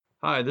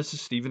Hi, this is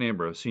Stephen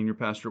Ambrose, Senior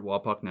Pastor at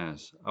Wapak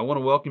Naz. I want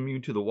to welcome you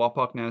to the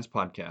Wapak Naz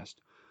podcast.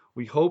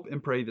 We hope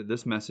and pray that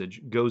this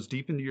message goes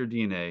deep into your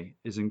DNA,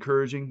 is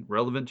encouraging,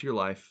 relevant to your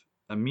life,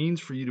 a means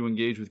for you to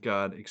engage with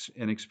God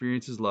and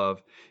experience His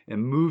love,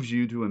 and moves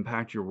you to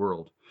impact your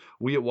world.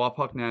 We at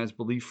Wapak Naz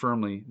believe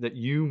firmly that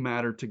you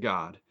matter to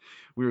God.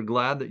 We are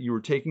glad that you are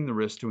taking the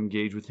risk to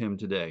engage with Him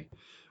today.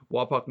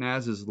 Wapak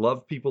Naz is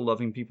love people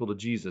loving people to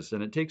Jesus,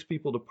 and it takes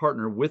people to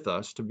partner with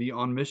us to be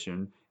on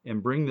mission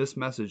and bring this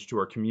message to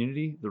our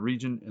community, the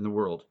region, and the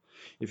world.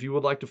 If you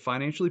would like to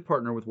financially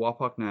partner with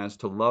Wapak Naz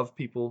to love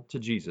people to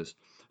Jesus,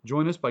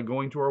 join us by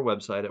going to our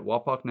website at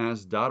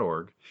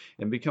wapaknaz.org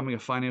and becoming a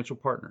financial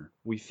partner.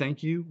 We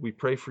thank you, we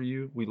pray for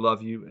you, we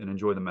love you, and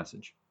enjoy the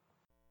message.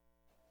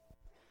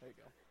 There you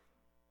go.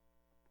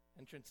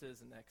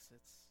 Entrances and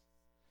exits.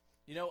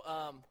 You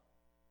know,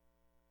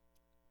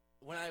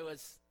 when I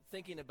was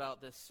thinking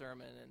about this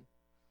sermon and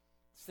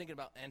thinking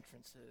about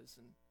entrances,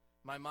 and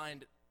my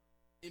mind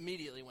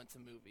immediately went to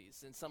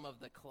movies and some of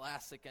the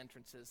classic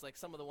entrances, like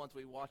some of the ones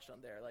we watched on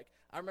there. Like,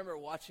 I remember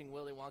watching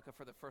Willy Wonka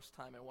for the first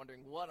time and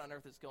wondering what on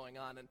earth is going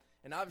on.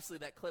 And obviously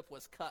that clip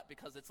was cut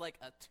because it's like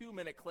a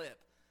 2-minute clip.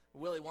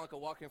 Willy Wonka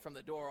walking from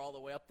the door all the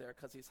way up there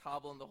because he's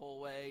hobbling the whole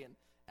way and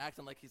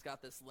acting like he's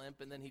got this limp,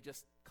 and then he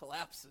just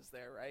collapses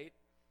there, right?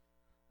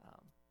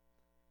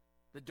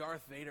 The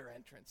Darth Vader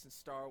entrance in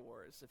Star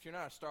Wars. If you're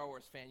not a Star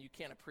Wars fan, you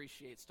can't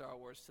appreciate Star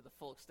Wars to the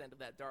full extent of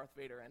that Darth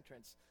Vader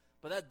entrance.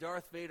 But that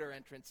Darth Vader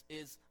entrance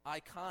is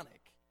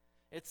iconic.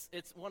 It's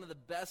one of the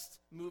best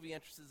movie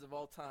entrances of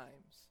all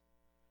times.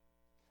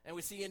 And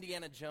we see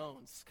Indiana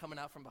Jones coming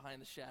out from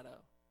behind the shadow.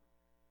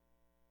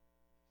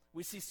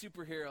 We see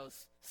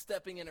superheroes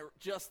stepping in at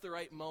just the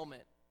right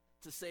moment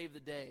to save the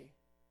day.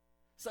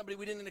 Somebody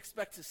we didn't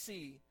expect to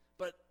see,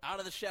 but out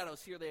of the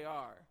shadows, here they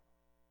are.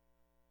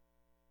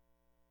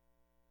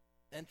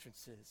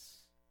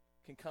 Entrances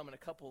can come in a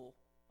couple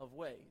of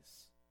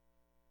ways.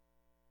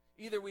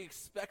 Either we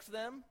expect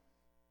them,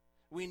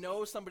 we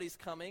know somebody's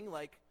coming,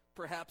 like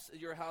perhaps at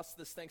your house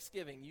this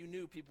Thanksgiving, you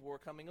knew people were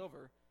coming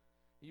over.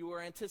 You were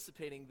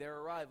anticipating their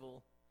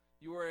arrival.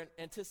 You were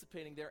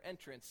anticipating their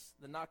entrance,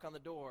 the knock on the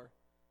door.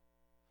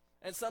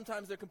 And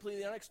sometimes they're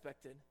completely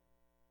unexpected.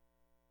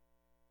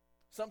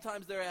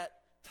 Sometimes they're at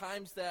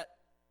times that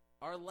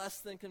are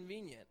less than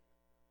convenient.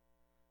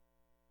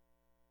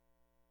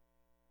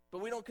 But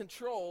we don't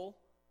control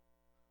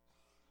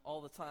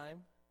all the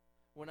time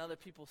when other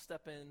people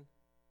step in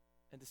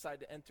and decide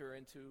to enter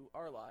into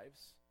our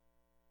lives.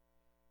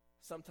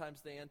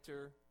 Sometimes they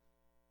enter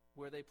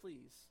where they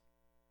please.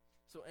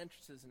 So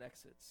entrances and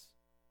exits.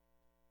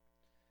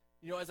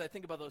 You know, as I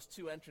think about those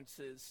two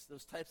entrances,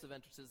 those types of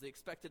entrances, the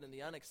expected and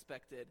the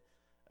unexpected,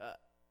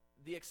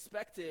 the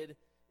expected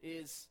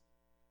is,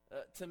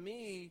 to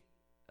me,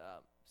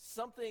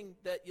 something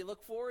that you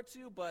look forward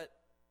to, but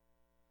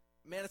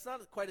man, it's not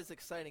quite as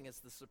exciting as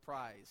the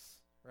surprise,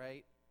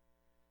 right?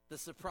 The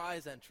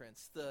surprise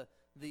entrance,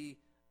 the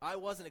I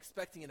wasn't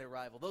expecting an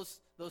arrival. Those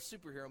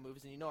superhero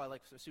movies, and you know I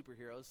like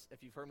superheroes,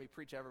 if you've heard me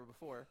preach ever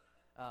before.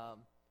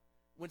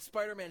 When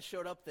Spider-Man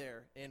showed up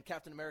there in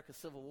Captain America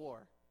Civil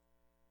War,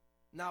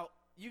 now,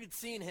 you had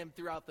seen him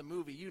throughout the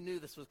movie. You knew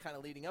this was kind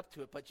of leading up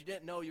to it, but you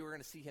didn't know you were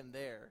going to see him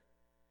there.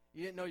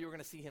 You didn't know you were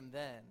going to see him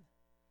then.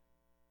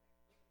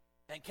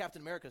 And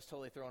Captain America is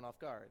totally thrown off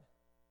guard.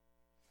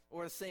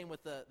 Or the same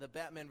with the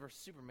Batman vs.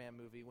 Superman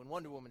movie when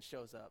Wonder Woman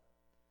shows up.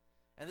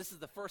 And this is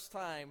the first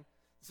time,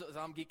 so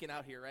I'm geeking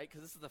out here, right?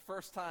 Because this is the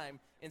first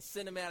time in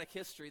cinematic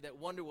history that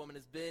Wonder Woman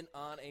has been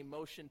on a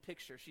motion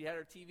picture. She had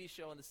her TV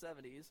show in the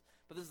 70s,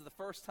 but this is the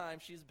first time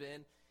she's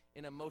been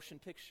in a motion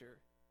picture.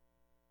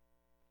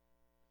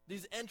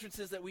 These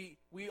entrances that we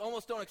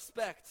almost don't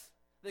expect,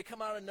 they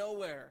come out of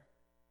nowhere.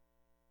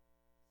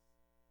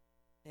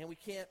 And we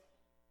can't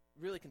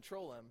really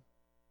control them.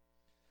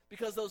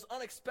 Because those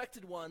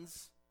unexpected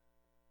ones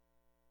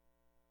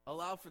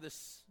allow for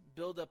this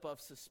buildup of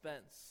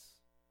suspense.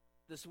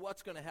 This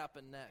what's going to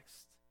happen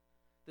next.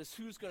 This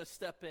who's going to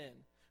step in.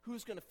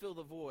 Who's going to fill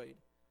the void.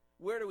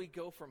 Where do we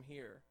go from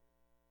here?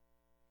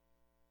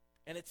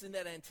 And it's in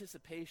that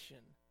anticipation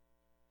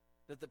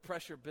that the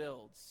pressure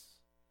builds.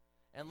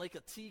 And like a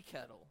tea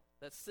kettle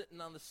that's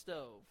sitting on the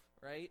stove,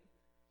 right?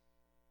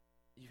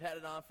 You've had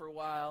it on for a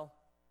while.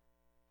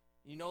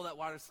 You know that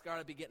water's got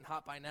to be getting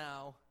hot by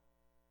now.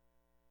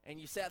 And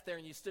you sat there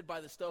and you stood by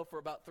the stove for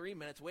about 3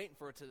 minutes waiting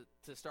for it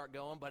to start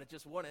going, but it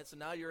just wouldn't. So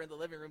now you're in the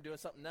living room doing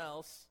something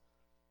else.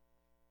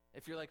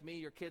 If you're like me,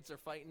 your kids are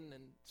fighting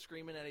and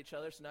screaming at each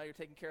other, so now you're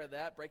taking care of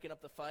that, breaking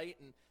up the fight.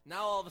 And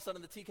now all of a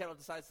sudden the tea kettle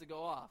decides to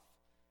go off.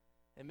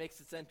 It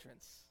makes its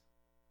entrance.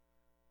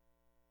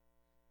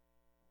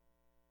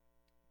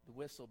 The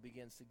whistle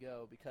begins to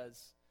go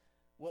because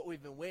what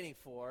we've been waiting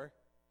for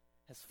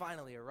has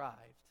finally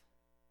arrived.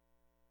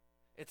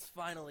 It's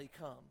finally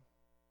come.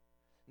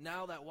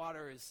 Now that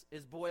water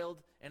is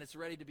boiled and it's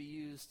ready to be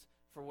used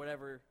for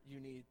whatever you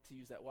need to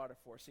use that water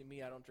for. See,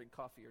 me, I don't drink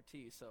coffee or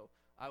tea, so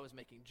I was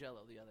making Jell-O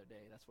the other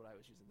day. That's what I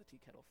was using the tea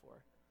kettle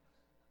for.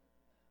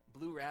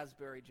 Blue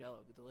raspberry Jell-O,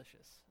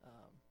 delicious.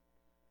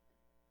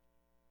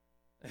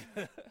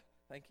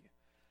 Thank you.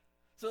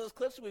 So those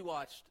clips we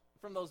watched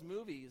from those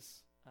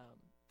movies,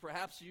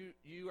 perhaps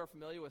you are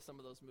familiar with some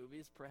of those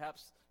movies.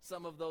 Perhaps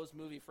some of those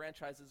movie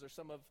franchises are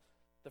some of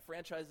the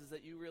franchises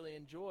that you really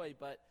enjoy.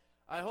 But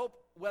I hope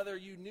whether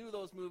you knew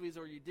those movies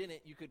or you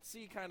didn't, you could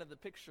see kind of the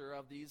picture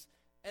of these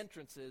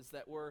entrances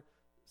that were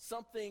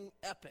something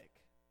epic,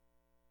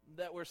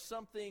 that were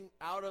something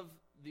out of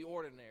the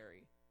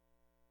ordinary.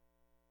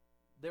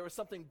 There was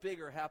something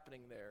bigger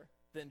happening there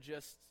than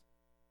just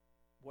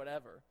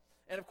whatever.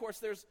 And of course,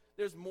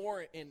 there's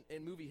more in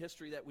movie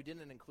history that we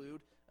didn't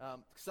include.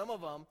 Some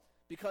of them,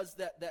 because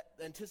that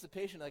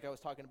anticipation, like I was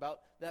talking about,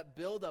 that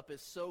buildup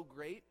is so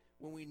great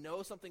when we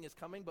know something is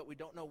coming, but we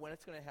don't know when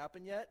it's going to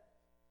happen yet,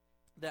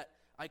 that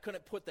I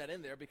couldn't put that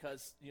in there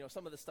because,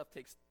 some of this stuff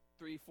takes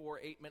 3, 4,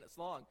 8 minutes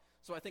long.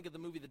 So I think of the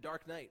movie The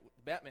Dark Knight,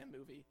 the Batman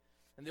movie,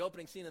 and the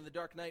opening scene in The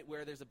Dark Knight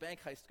where there's a bank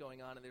heist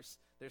going on, and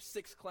there's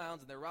 6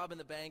 clowns, and they're robbing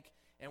the bank,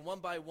 and one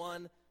by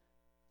one,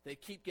 they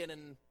keep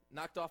getting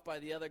knocked off by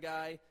the other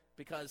guy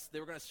because they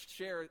were going to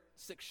share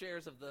 6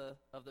 shares of the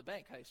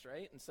bank heist,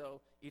 right? And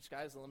so each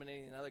guy's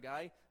eliminating another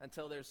guy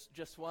until there's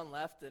just one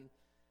left, and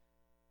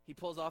he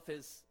pulls off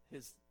his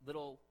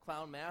little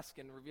clown mask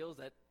and reveals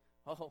that,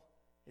 oh,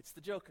 it's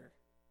the Joker.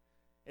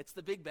 It's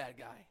the big bad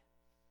guy.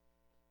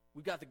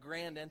 We've got the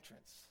grand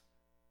entrance.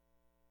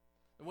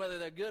 And whether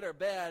they're good or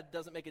bad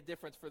doesn't make a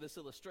difference for this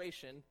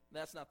illustration.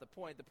 That's not the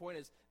point. The point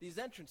is these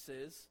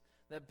entrances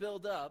that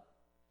build up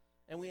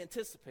and we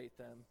anticipate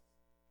them.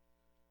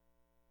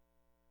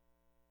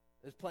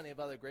 There's plenty of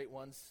other great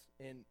ones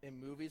in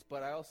movies,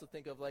 but I also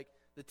think of like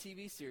the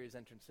TV series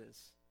entrances,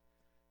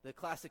 the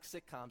classic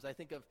sitcoms. I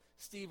think of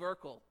Steve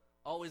Urkel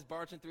always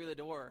barging through the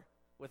door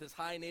with his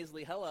high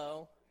nasally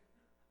hello.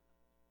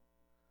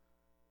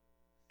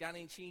 Got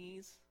any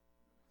cheese?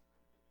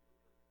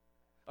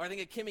 Or I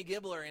think of Kimmy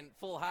Gibbler in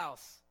Full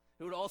House,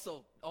 who would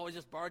also always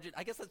just barge in.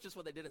 I guess that's just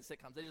what they did in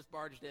sitcoms. They just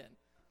barged in.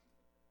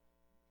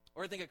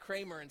 Or I think of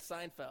Kramer in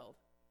Seinfeld,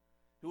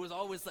 who was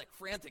always like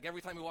frantic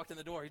every time he walked in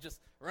the door. He's just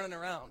running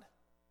around.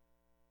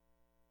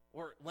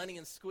 Or Lenny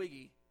and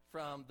Squiggy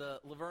from the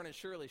Laverne and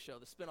Shirley show,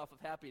 the spinoff of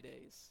Happy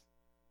Days.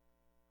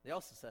 They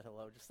also said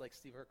hello, just like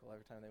Steve Urkel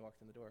every time they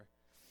walked in the door.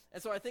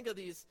 And so I think of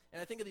these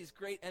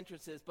great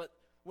entrances, but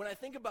when I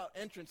think about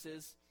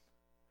entrances,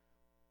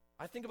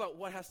 I think about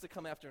what has to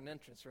come after an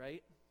entrance,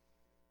 right?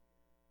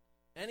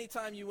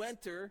 Anytime you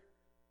enter,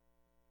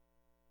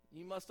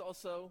 you must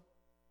also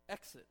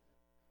exit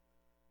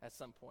at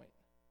some point.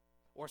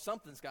 Or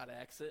something's got to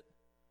exit.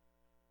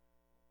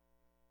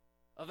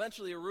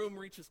 Eventually a room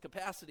reaches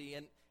capacity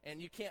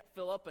and you can't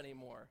fill up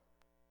anymore.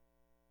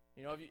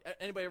 Have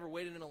anybody ever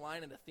waited in a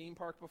line at a theme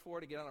park before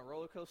to get on a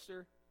roller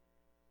coaster?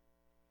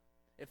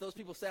 If those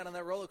people sat on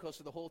that roller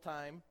coaster the whole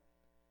time,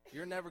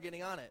 you're never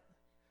getting on it.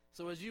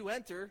 So as you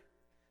enter,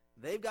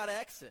 they've got to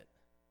exit.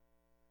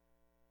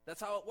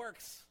 That's how it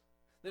works.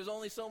 There's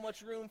only so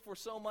much room for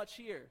so much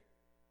here.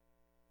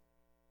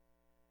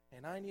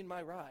 And I need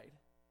my ride.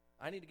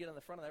 I need to get on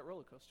the front of that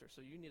roller coaster,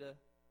 so you need to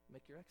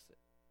make your exit.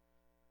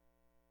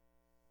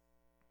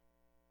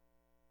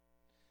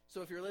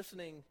 So if you're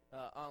listening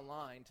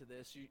online to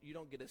this, you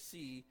don't get to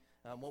see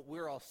what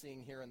we're all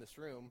seeing here in this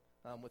room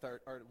with our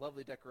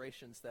lovely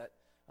decorations that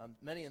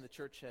many in the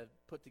church have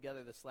put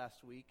together this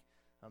last week.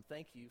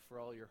 Thank you for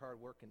all your hard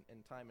work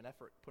and time and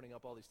effort putting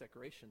up all these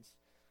decorations.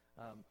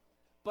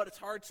 But it's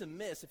hard to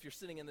miss, if you're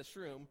sitting in this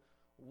room,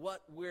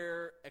 what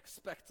we're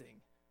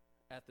expecting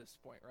at this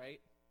point, right?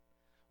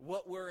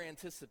 What we're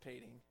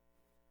anticipating,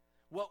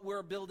 what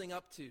we're building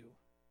up to.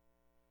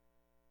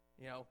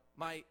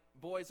 My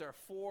boys are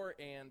 4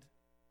 and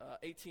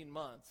 18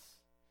 months,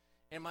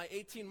 and my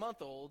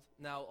 18-month-old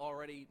now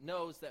already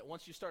knows that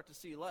once you start to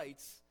see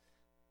lights,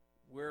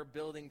 we're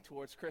building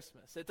towards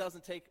Christmas. It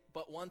doesn't take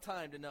but one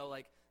time to know,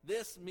 like,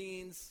 this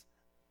means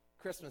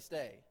Christmas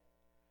Day.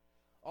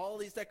 All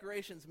these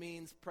decorations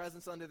means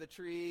presents under the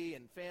tree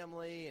and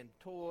family and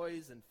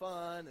toys and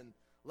fun and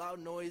loud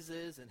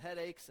noises and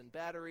headaches and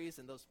batteries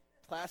and those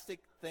plastic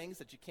things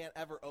that you can't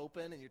ever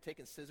open and you're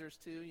taking scissors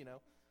to,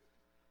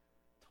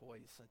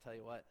 Toys, I tell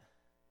you what.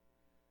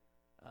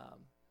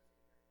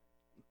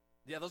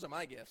 Yeah, those are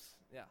my gifts.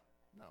 Yeah,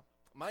 no.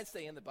 Mine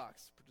stay in the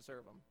box.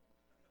 Preserve them.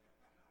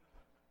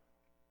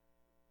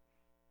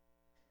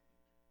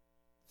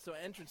 So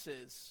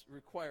entrances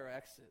require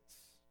exits.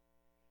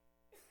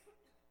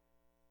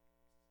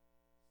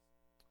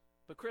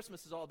 But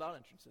Christmas is all about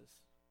entrances.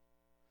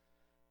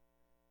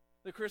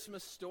 The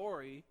Christmas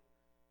story,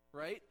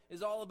 right,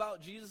 is all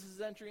about Jesus'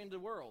 entry into the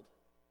world.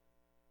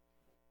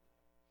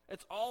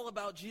 It's all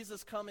about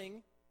Jesus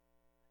coming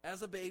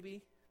as a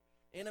baby,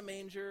 in a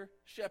manger,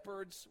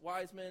 shepherds,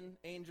 wise men,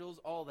 angels,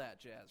 all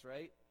that jazz,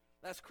 right?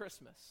 That's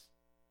Christmas.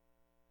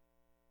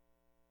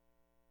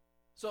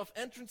 So if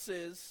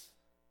entrances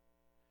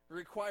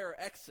require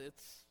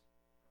exits,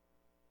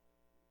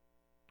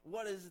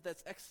 what is it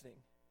that's exiting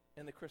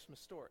in the Christmas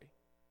story?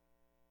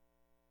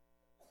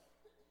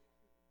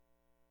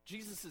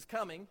 Jesus is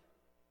coming.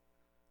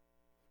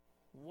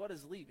 What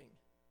is leaving?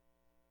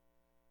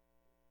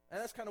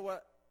 And that's kind of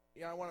what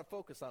I want to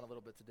focus on a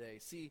little bit today.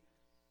 See,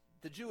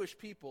 the Jewish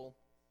people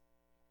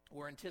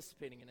were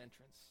anticipating an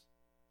entrance.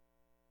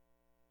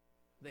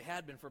 They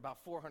had been for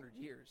about 400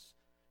 years.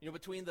 You know,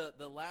 between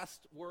the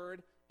last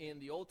word in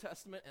the Old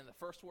Testament and the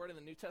first word in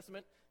the New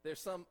Testament,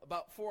 there's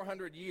about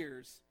 400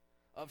 years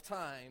of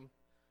time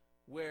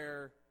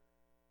where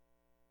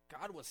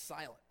God was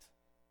silent.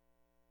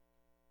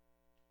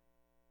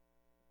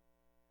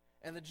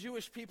 And the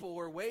Jewish people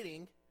were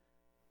waiting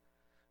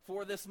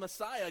for this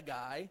Messiah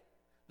guy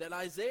that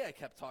Isaiah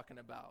kept talking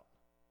about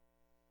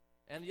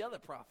and the other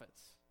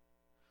prophets.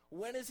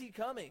 When is he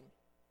coming?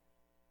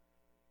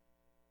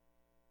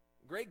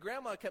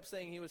 Great-grandma kept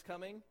saying he was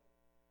coming.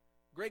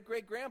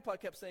 Great-great-grandpa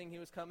kept saying he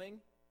was coming.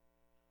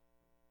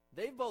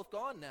 They've both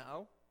gone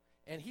now,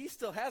 and he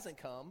still hasn't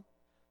come.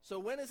 So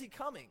when is he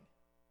coming?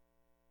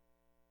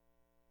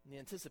 And the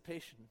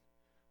anticipation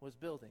was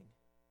building.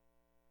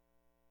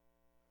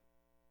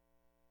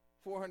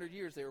 400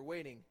 years they were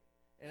waiting,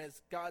 and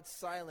as God's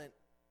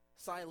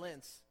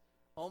silence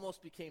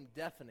almost became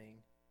deafening,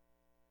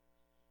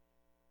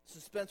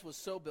 suspense was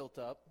so built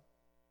up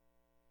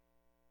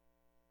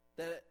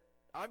that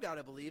I've got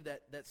to believe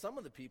that some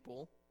of the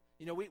people,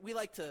 you know, we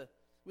like to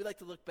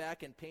look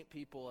back and paint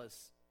people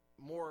as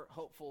more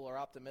hopeful or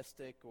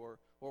optimistic or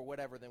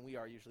whatever than we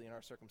are usually in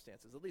our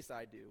circumstances. At least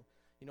I do.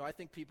 You know, I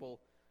think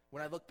people,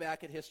 when I look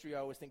back at history, I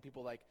always think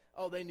people like,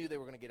 oh, they knew they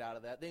were going to get out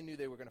of that. They knew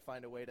they were going to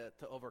find a way to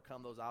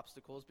overcome those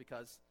obstacles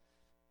because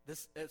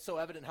it's so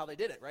evident how they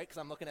did it, right? Because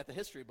I'm looking at the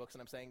history books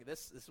and I'm saying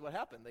this is what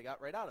happened. They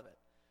got right out of it.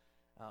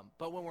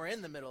 But when we're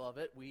in the middle of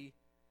it, we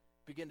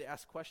begin to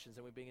ask questions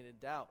and we begin to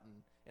doubt.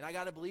 And I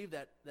got to believe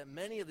that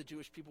many of the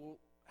Jewish people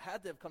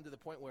had to have come to the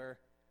point where,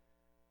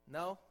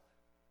 no,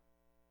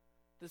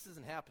 this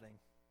isn't happening.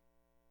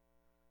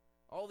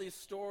 All these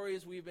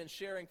stories we've been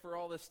sharing for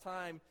all this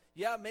time,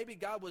 yeah, maybe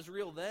God was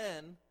real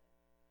then,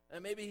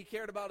 and maybe he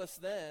cared about us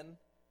then,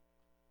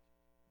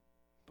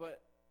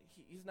 but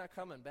he's not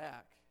coming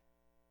back.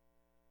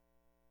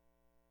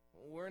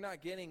 We're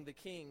not getting the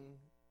king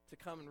to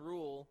come and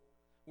rule.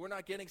 We're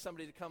not getting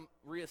somebody to come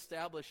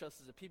reestablish us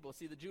as a people.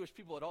 See, the Jewish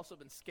people had also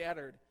been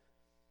scattered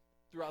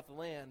throughout the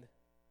land,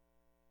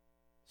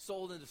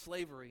 sold into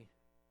slavery.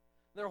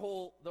 The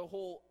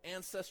whole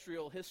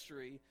ancestral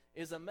history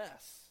is a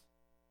mess.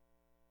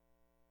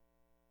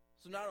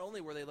 So not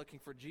only were they looking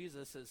for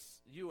Jesus as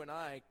you and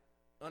I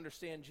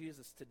understand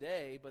Jesus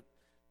today, but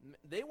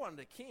they wanted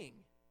a king.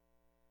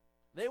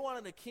 They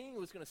wanted a king who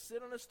was going to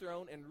sit on his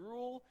throne and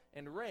rule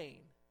and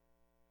reign.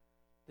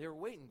 They were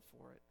waiting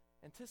for it,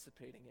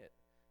 anticipating it,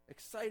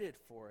 excited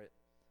for it,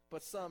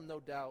 but some, no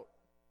doubt,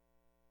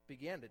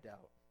 began to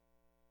doubt.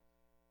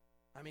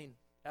 I mean,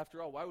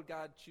 after all, why would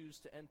God choose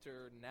to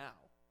enter now?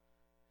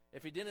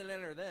 If he didn't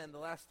enter then, the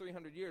last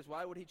 300 years,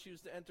 why would he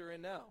choose to enter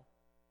in now?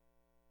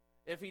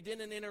 If he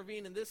didn't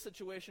intervene in this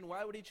situation,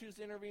 why would he choose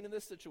to intervene in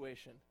this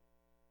situation?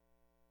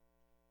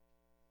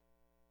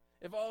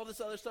 If all this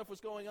other stuff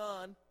was going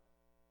on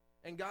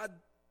and God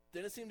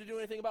didn't seem to do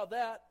anything about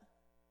that,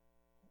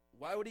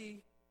 why would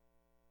he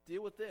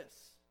deal with this?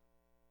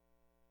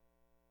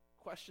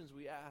 Questions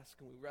we ask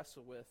and we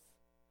wrestle with,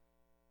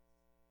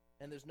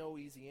 and there's no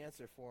easy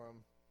answer for them.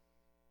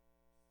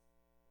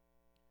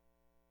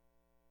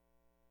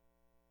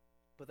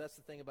 But that's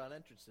the thing about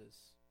entrances,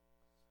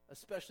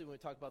 especially when we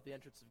talk about the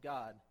entrance of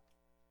God.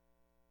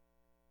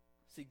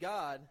 See,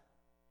 God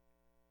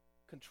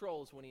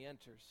controls when he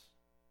enters.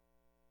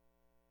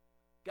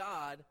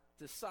 God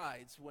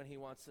decides when he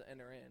wants to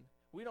enter in.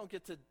 We don't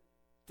get to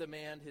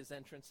demand his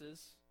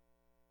entrances.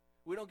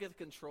 We don't get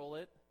to control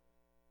it.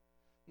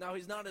 Now,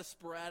 he's not as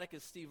sporadic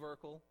as Steve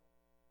Urkel.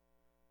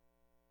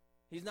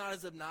 He's not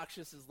as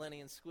obnoxious as Lenny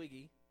and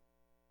Squiggy.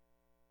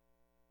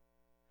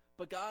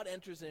 But God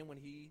enters in when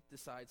he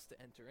decides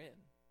to enter in.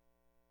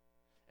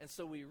 And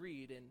so we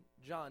read in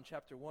John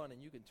chapter 1,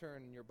 and you can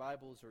turn in your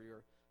Bibles or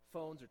your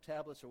phones or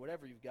tablets or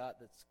whatever you've got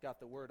that's got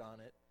the word on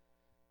it,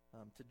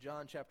 to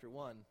John chapter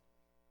 1.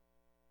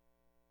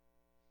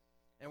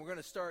 And we're going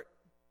to start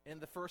in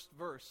the first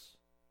verse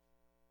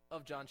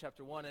of John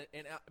chapter 1.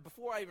 And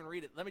before I even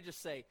read it, let me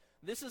just say,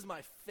 this is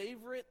my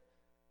favorite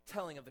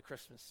telling of the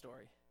Christmas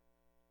story.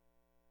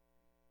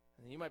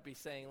 And you might be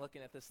saying,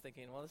 looking at this,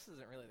 thinking, well, this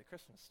isn't really the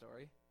Christmas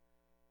story.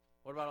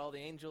 What about all the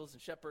angels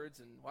and shepherds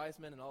and wise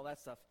men and all that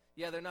stuff?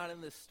 Yeah, they're not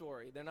in this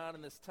story. They're not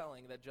in this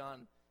telling that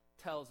John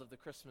tells of the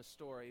Christmas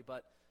story.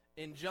 But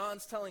in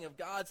John's telling of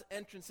God's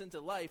entrance into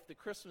life, the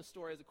Christmas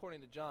story is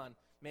according to John.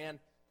 Man,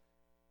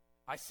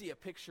 I see a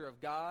picture of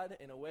God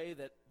in a way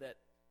that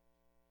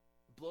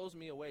blows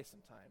me away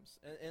sometimes.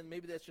 And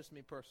maybe that's just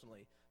me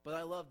personally. But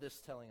I love this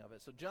telling of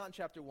it. So John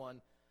chapter 1,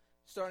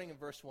 starting in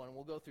verse 1,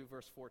 we'll go through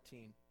verse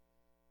 14.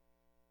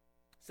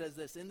 Says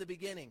this, in the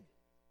beginning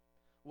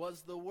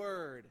was the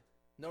Word.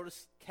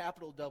 Notice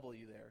capital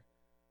W there.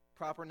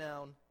 Proper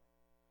noun,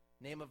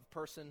 name of a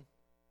person,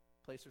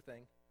 place or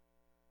thing.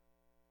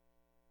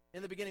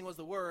 In the beginning was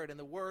the Word, and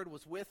the Word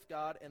was with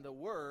God, and the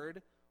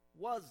Word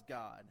was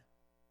God.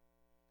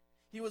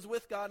 He was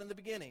with God in the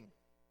beginning.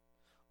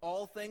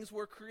 All things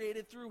were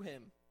created through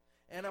him,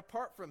 and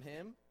apart from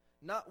him,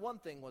 not one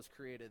thing was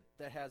created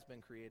that has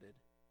been created.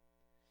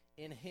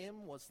 In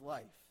him was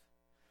life,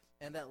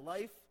 and that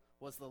life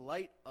was the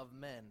light of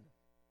men.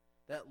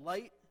 That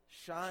light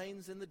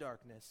shines in the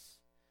darkness,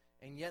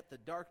 and yet the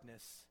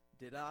darkness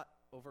did not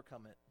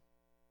overcome it.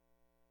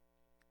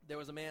 There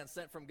was a man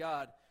sent from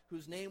God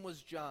whose name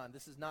was John.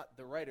 This is not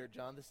the writer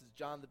John. This is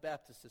John the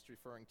Baptist it's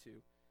referring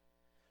to.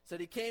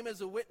 Said he came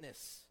as a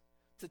witness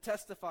to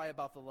testify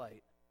about the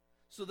light,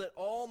 so that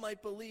all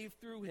might believe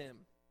through him.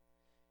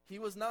 He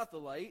was not the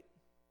light,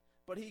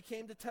 but he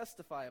came to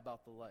testify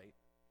about the light.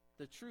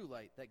 The true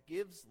light that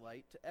gives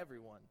light to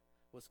everyone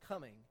was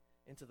coming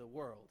into the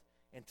world.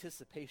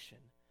 Anticipation,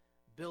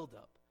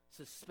 build-up,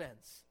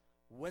 suspense.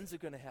 When's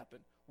it going to happen?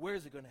 Where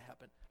is it going to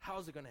happen? How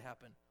is it going to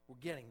happen? We're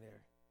getting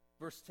there.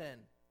 Verse 10,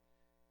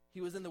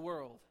 he was in the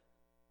world,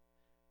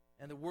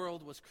 and the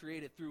world was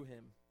created through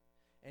him,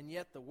 and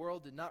yet the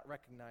world did not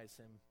recognize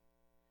him.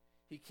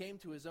 He came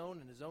to his own,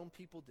 and his own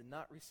people did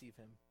not receive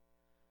him.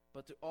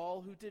 But to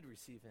all who did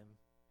receive him,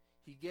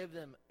 he gave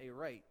them a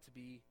right to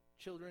be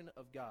children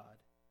of God,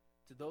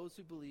 to those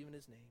who believe in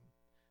his name,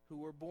 who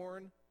were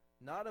born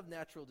not of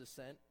natural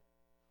descent,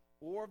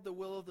 or of the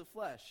will of the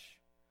flesh,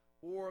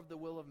 or of the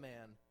will of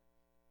man,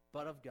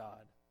 but of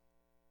God.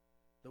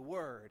 The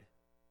Word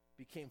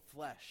became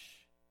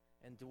flesh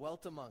and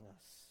dwelt among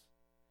us.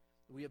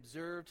 We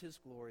observed his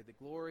glory, the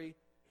glory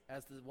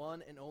as the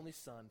one and only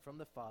Son from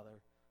the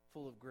Father,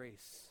 full of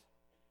grace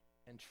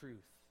and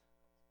truth.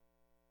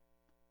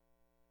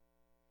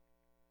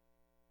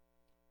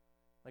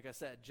 Like I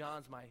said,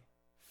 John's my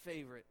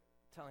favorite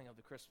telling of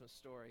the Christmas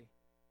story.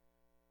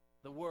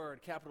 The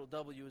Word, capital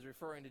W, is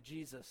referring to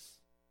Jesus.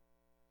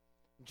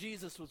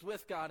 Jesus was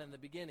with God in the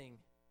beginning.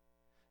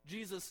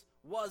 Jesus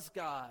was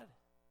God.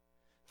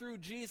 Through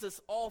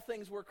Jesus, all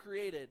things were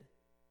created,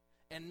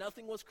 and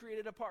nothing was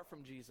created apart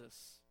from Jesus.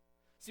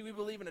 See, we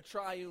believe in a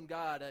triune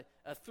God,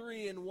 a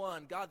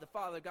three-in-one, God the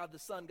Father, God the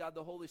Son, God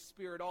the Holy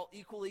Spirit, all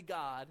equally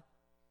God.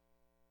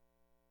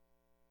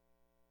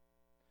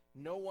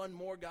 No one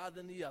more God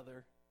than the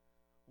other.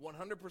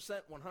 100%,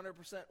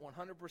 100%,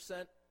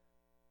 100%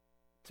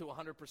 to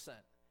 100%.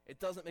 It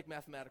doesn't make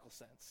mathematical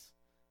sense.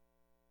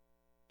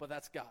 But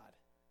that's God.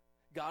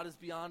 God is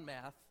beyond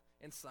math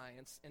and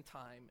science and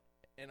time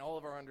and all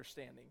of our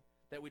understanding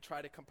that we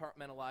try to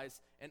compartmentalize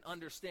and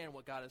understand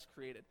what God has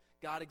created.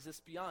 God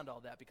exists beyond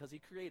all that because he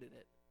created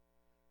it.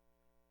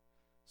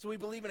 So we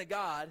believe in a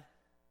God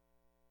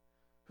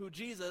who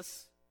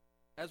Jesus,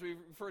 as we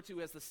refer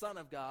to as the Son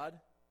of God,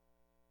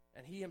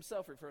 and he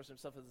himself refers to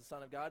himself as the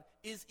Son of God,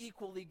 is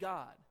equally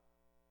God.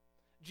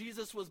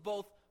 Jesus was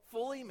both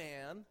fully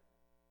man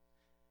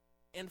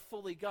and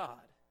fully God.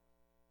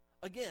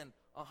 Again,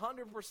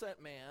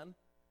 100% man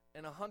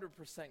and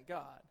 100%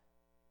 God.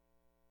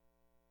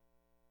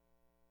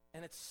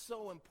 And it's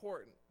so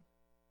important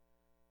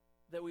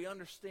that we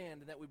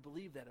understand and that we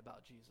believe that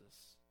about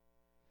Jesus.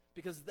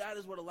 Because that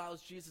is what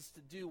allows Jesus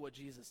to do what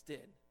Jesus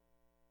did.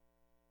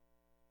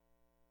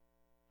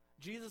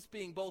 Jesus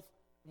being both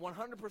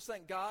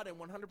 100% God and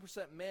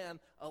 100% man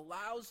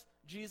allows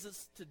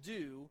Jesus to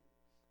do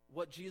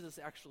what Jesus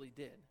actually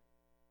did.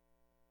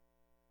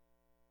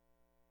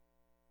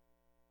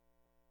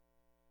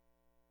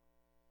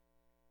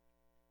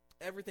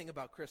 Everything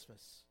about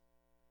Christmas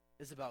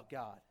is about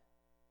God.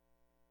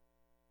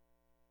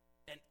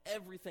 And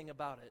everything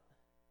about it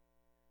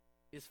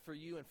is for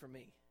you and for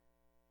me.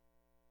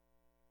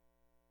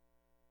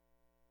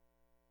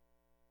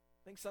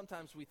 I think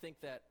sometimes we think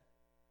that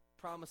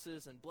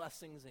promises and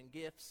blessings and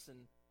gifts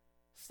and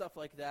stuff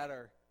like that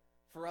are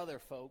for other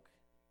folk.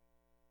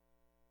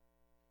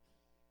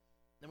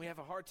 And we have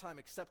a hard time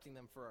accepting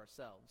them for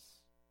ourselves.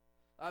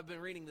 I've been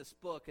reading this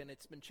book, and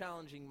it's been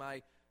challenging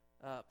my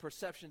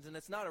perceptions, and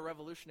it's not a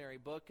revolutionary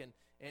book, and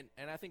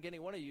I think any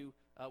one of you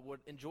would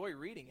enjoy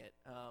reading it.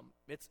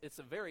 It's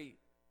a very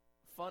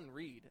fun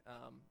read,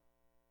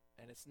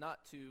 and it's not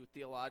too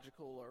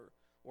theological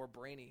or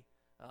brainy.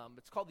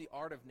 It's called The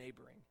Art of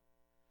Neighboring.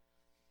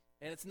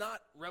 And it's not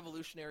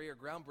revolutionary or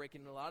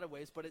groundbreaking in a lot of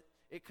ways, but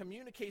it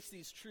communicates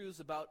these truths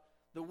about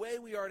the way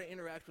we are to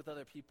interact with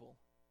other people.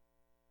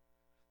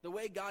 The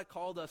way God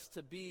called us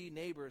to be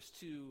neighbors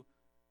to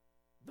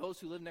those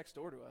who live next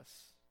door to us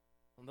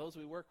and those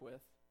we work with.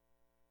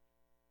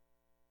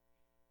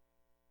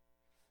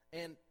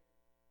 And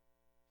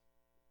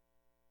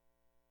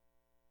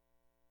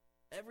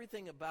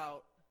everything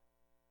about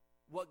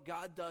what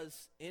God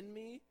does in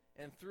me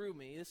and through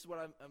me, this is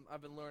what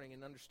I've been learning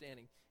and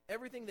understanding.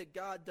 Everything that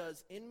God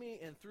does in me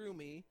and through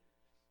me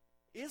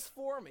is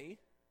for me.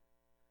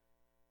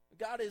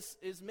 God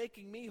is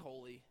making me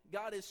holy.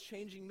 God is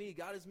changing me.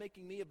 God is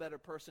making me a better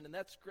person, and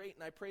that's great,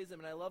 and I praise him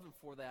and I love him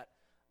for that.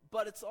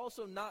 But it's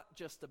also not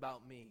just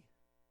about me.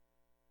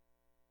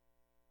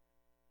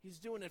 He's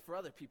doing it for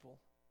other people.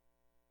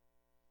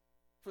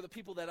 For the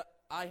people that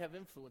I have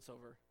influence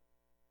over.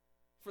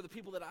 For the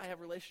people that I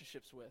have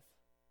relationships with.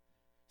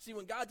 See,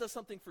 when God does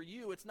something for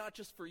you, it's not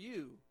just for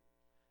you.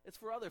 It's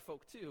for other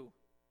folk too.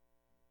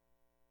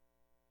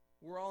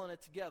 We're all in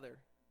it together.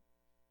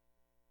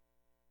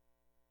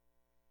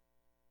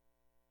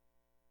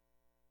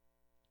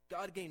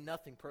 God gained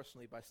nothing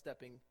personally by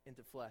stepping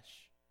into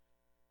flesh,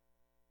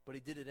 but he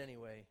did it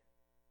anyway.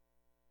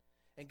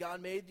 And God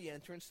made the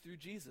entrance through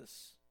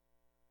Jesus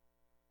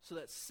so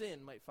that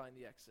sin might find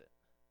the exit.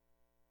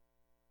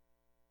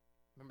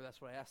 Remember,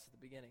 that's what I asked at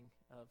the beginning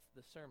of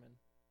the sermon.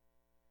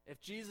 If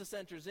Jesus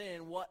enters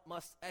in, what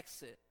must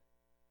exit?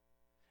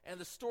 And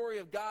the story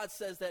of God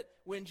says that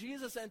when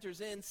Jesus enters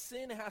in,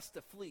 sin has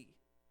to flee.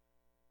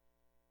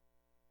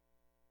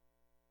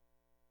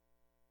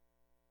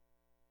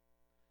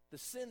 The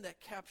sin that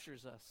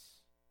captures us,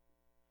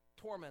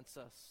 torments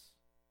us,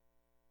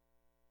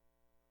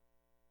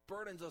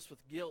 burdens us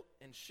with guilt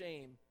and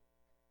shame,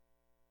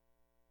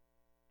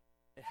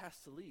 it has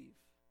to leave.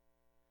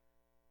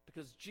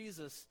 Because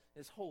Jesus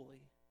is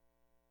holy.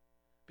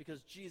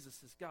 Because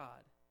Jesus is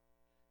God.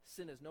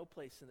 Sin has no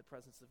place in the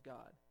presence of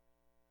God.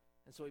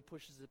 And so he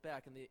pushes it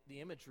back. And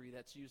the imagery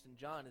that's used in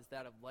John is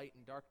that of light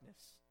and darkness.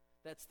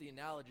 That's the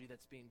analogy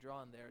that's being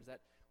drawn there, is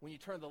that when you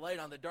turn the light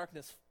on, the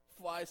darkness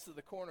flies to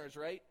the corners,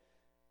 right?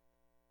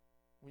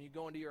 When you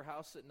go into your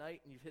house at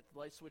night and you've hit the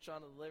light switch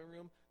on in the living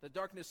room, the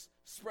darkness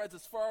spreads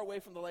as far away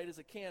from the light as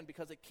it can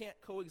because it can't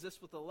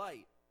coexist with the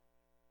light.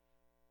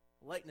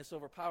 Lightness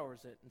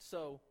overpowers it. And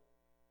so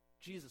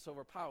Jesus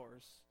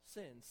overpowers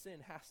sin. Sin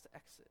has to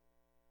exit,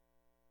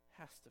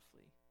 has to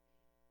flee.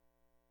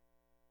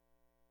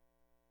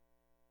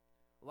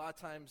 A lot of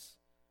times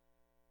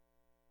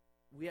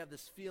we have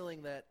this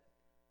feeling that,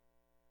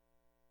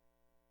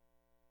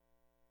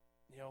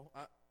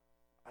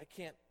 I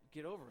can't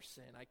get over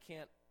sin. I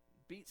can't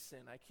beat sin.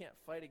 I can't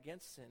fight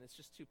against sin. It's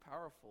just too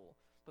powerful.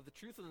 But the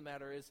truth of the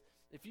matter is,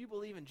 if you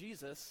believe in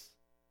Jesus,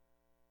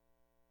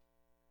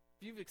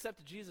 if you've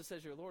accepted Jesus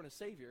as your Lord and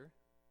Savior,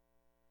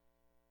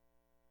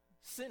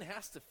 sin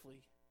has to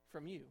flee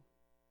from you.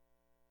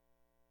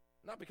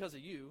 Not because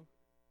of you,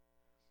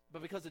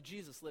 but because of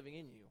Jesus living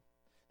in you.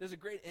 There's a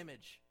great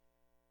image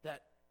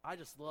that I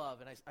just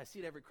love, and I see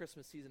it every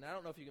Christmas season. I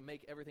don't know if you can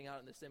make everything out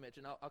in this image,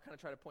 and I'll kind of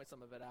try to point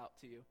some of it out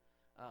to you.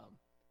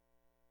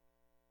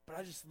 But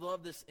I just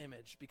love this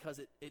image because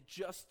it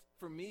just,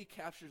 for me,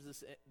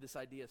 captures this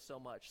idea so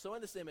much. So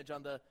in this image,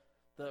 on the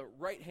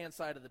right-hand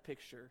side of the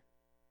picture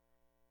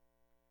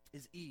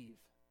is Eve.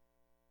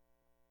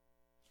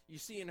 You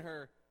see in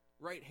her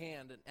right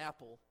hand an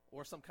apple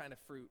or some kind of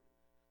fruit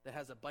that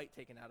has a bite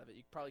taken out of it.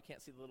 You probably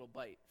can't see the little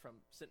bite from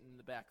sitting in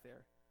the back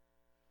there.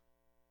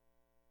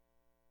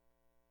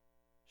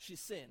 She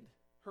sinned,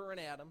 her and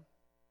Adam,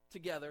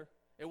 together.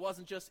 It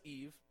wasn't just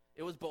Eve.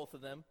 It was both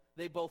of them.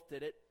 They both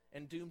did it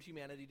and doomed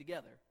humanity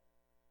together.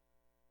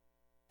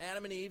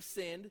 Adam and Eve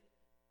sinned,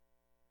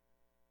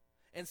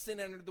 and sin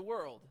entered the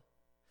world.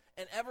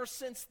 And ever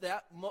since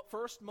that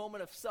first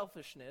moment of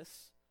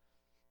selfishness,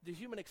 the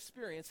human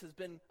experience has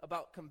been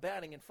about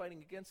combating and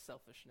fighting against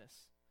selfishness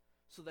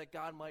so that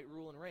God might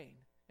rule and reign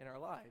in our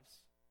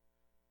lives.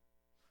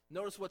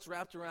 Notice what's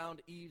wrapped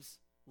around Eve's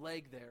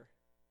leg there.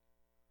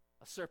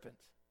 A serpent.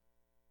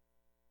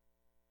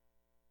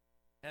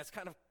 And it's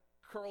kind of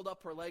curled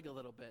up her leg a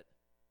little bit,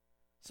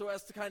 so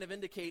as to kind of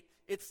indicate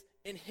it's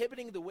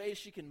inhibiting the way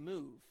she can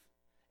move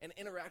and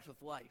interact with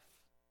life.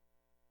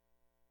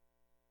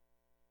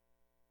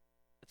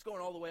 It's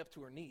going all the way up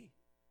to her knee,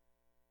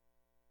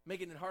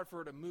 making it hard for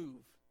her to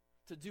move,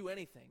 to do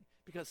anything,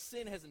 because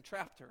sin has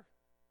entrapped her.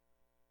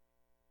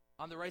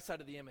 On the right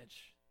side of the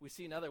image, we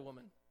see another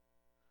woman,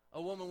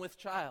 a woman with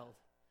child.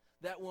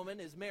 That woman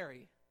is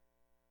Mary,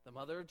 the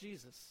mother of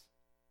Jesus.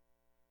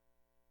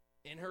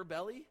 In her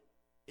belly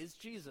is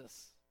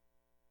Jesus,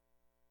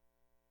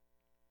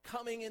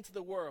 coming into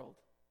the world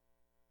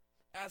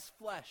as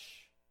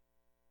flesh.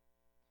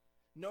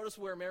 Notice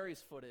where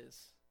Mary's foot is.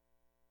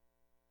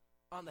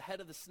 On the head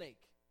of the snake.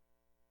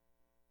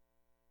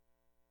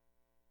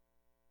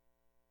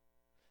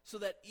 So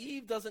that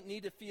Eve doesn't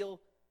need to feel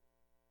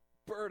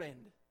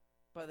burdened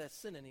by that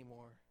sin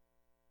anymore.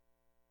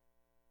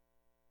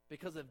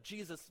 Because of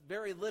Jesus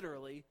very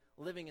literally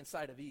living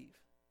inside of Eve.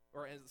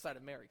 Or inside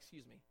of Mary,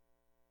 excuse me.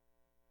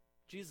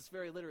 Jesus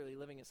very literally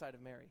living inside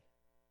of Mary.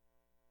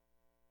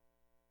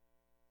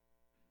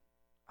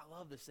 I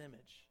love this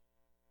image.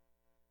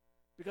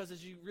 Because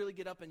as you really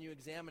get up and you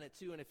examine it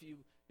too, and if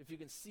you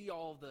can see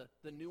all of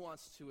the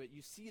nuance to it,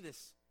 you see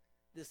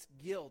this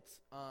guilt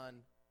on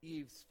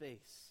Eve's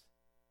face.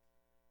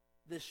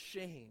 This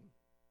shame.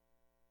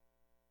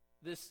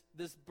 This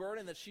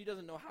burden that she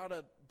doesn't know how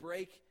to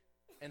break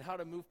and how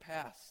to move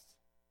past.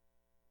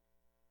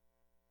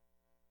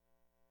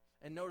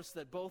 And notice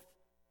that both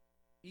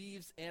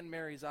Eve's and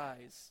Mary's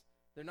eyes,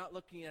 they're not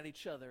looking at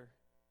each other.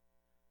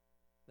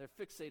 They're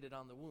fixated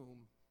on the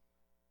womb,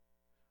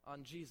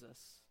 on Jesus,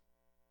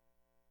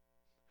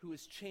 who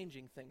is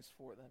changing things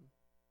for them,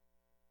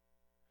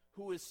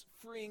 who is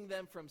freeing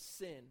them from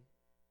sin.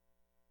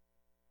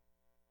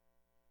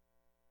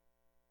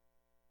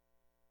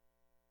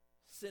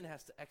 Sin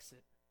has to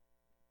exit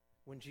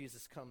when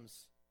Jesus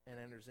comes and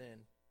enters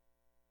in.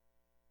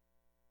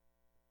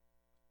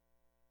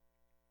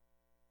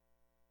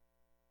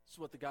 This is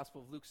what the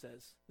Gospel of Luke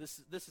says. This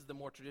is the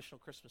more traditional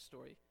Christmas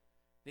story.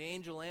 The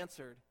angel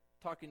answered,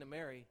 talking to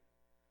Mary,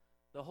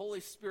 The Holy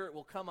Spirit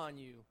will come on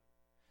you,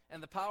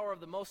 and the power of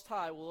the Most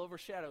High will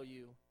overshadow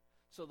you.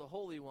 So the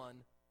Holy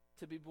One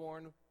to be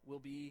born will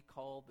be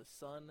called the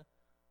Son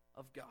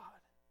of God.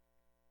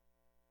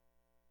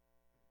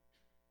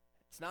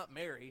 It's not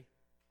Mary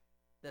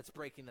that's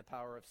breaking the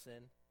power of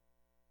sin.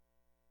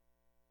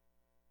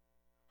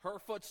 Her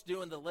foot's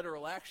doing the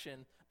literal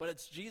action, but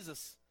it's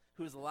Jesus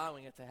who's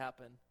allowing it to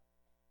happen.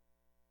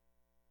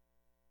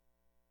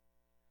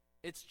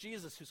 It's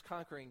Jesus who's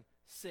conquering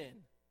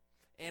sin,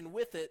 and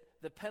with it,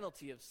 the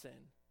penalty of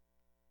sin.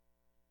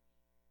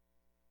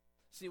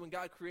 See, when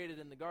God created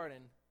in the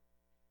garden,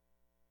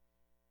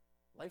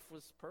 life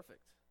was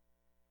perfect.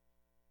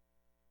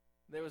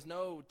 There was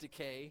no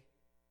decay.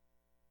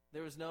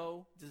 There was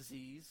no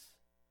disease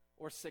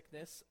or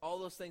sickness. All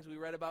those things we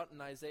read about in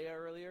Isaiah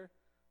earlier,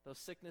 those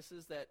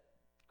sicknesses that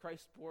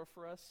Christ bore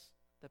for us,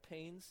 the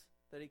pains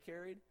that he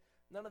carried,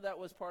 none of that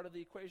was part of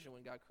the equation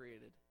when God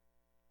created.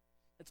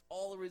 It's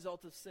all a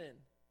result of sin.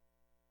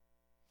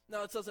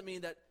 Now, it doesn't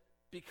mean that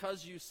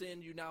because you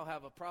sinned, you now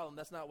have a problem.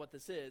 That's not what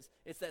this is.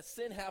 It's that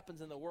sin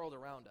happens in the world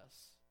around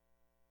us.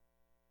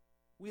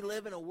 We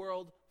live in a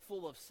world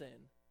full of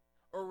sin.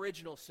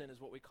 Original sin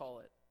is what we call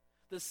it.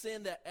 The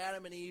sin that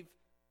Adam and Eve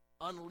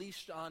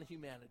unleashed on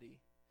humanity.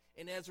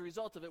 And as a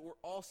result of it, we're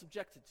all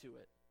subjected to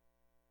it.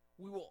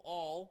 We will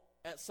all,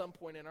 at some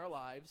point in our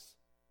lives,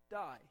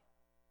 die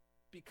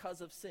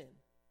because of sin.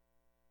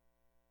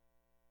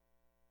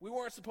 We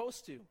weren't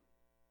supposed to.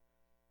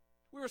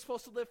 We were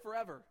supposed to live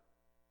forever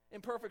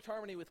in perfect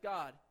harmony with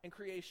God and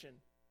creation.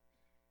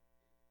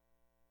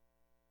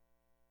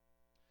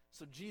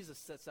 So Jesus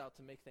sets out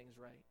to make things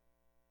right.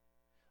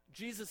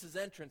 Jesus'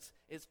 entrance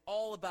is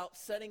all about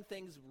setting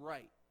things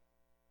right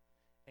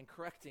and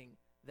correcting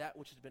that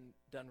which has been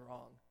done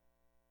wrong.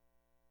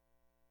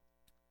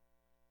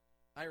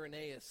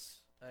 Irenaeus,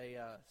 a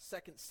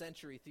 2nd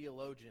century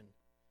theologian,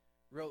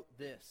 wrote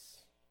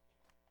this: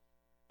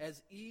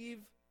 "As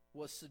Eve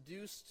was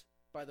seduced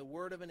by the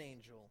word of an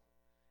angel,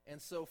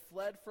 and so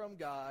fled from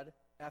God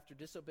after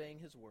disobeying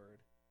his word,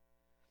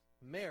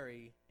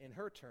 Mary, in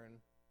her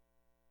turn,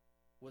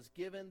 was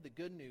given the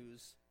good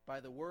news by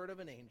the word of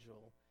an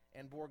angel,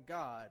 and bore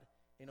God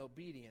in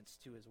obedience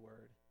to his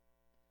word.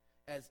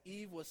 As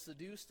Eve was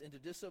seduced into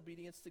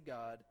disobedience to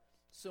God,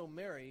 so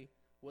Mary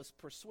was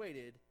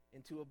persuaded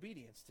into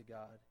obedience to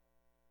God.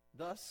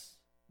 Thus,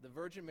 the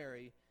Virgin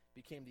Mary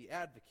became the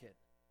advocate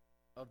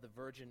of the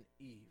Virgin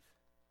Eve."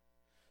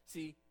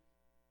 See,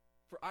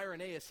 for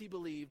Irenaeus, he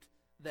believed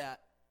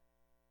that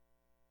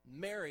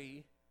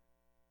Mary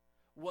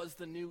was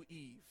the new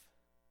Eve.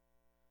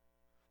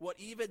 What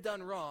Eve had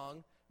done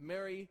wrong,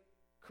 Mary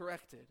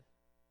corrected.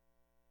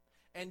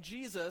 And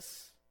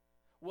Jesus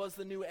was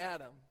the new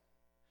Adam.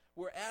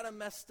 Where Adam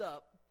messed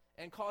up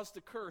and caused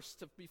a curse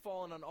to be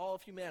fallen on all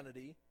of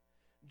humanity,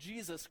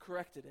 Jesus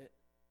corrected it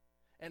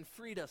and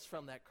freed us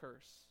from that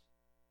curse.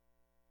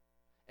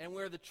 And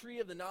where the tree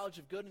of the knowledge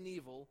of good and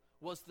evil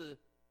was the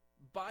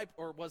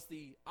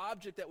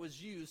object that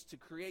was used to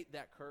create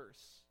that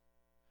curse,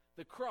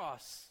 the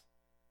cross,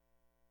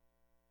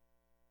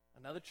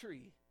 another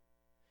tree,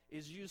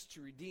 is used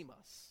to redeem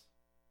us.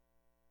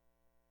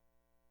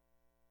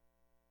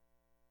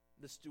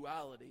 This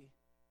duality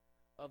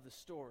of the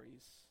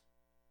stories.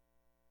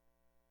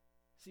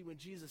 See, when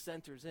Jesus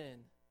enters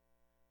in,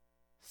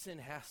 sin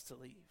has to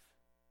leave.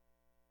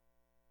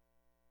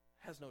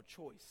 Has no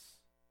choice.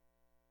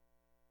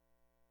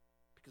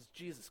 Because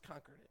Jesus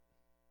conquered it.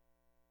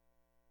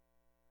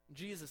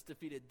 Jesus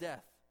defeated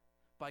death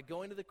by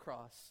going to the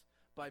cross,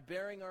 by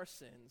bearing our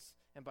sins,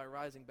 and by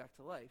rising back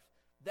to life.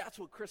 That's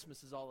what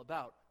Christmas is all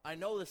about. I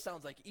know this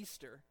sounds like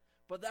Easter,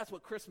 but that's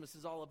what Christmas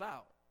is all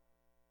about.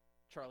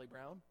 Charlie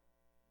Brown.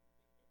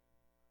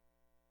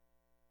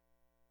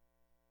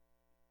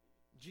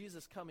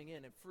 Jesus coming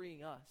in and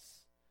freeing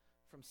us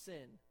from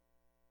sin.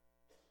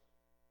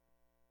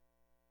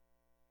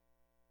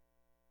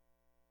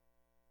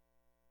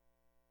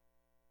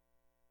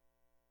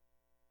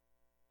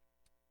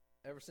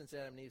 Ever since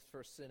Adam and Eve's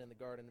first sin in the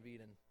Garden of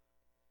Eden,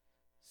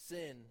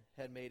 sin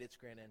had made its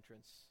grand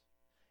entrance.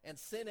 And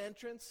sin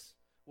entrance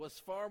was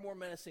far more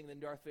menacing than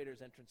Darth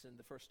Vader's entrance in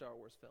the first Star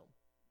Wars film.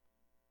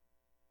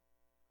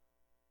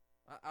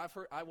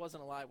 I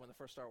wasn't alive when the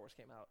first Star Wars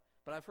came out,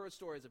 but I've heard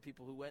stories of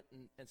people who went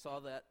and saw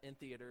that in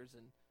theaters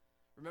and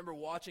remember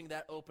watching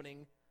that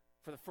opening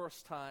for the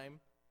first time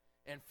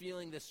and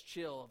feeling this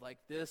chill of like,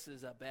 this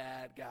is a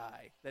bad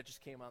guy that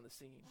just came on the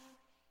scene.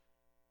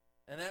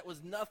 And that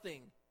was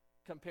nothing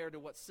compared to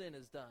what sin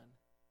has done.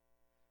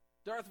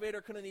 Darth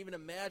Vader couldn't even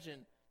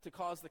imagine to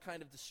cause the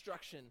kind of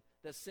destruction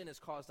that sin has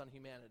caused on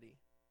humanity.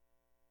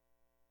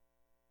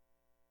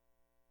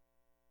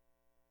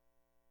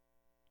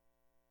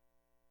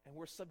 And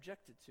we're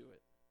subjected to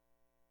it.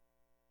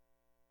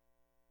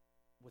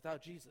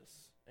 Without Jesus,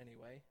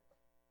 anyway.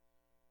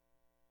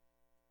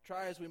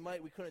 Try as we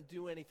might, we couldn't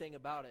do anything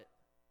about it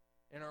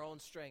in our own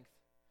strength.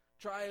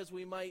 Try as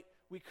we might,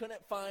 we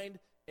couldn't find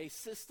a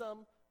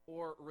system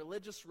or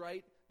religious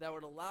rite that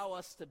would allow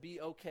us to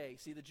be okay.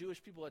 See, the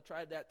Jewish people had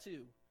tried that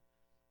too.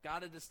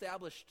 God had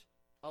established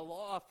a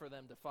law for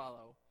them to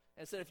follow,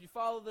 and said, if you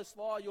follow this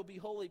law, you'll be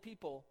holy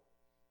people.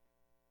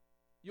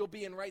 You'll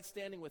be in right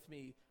standing with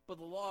me. But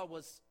the law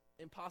was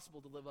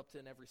impossible to live up to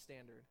in every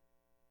standard.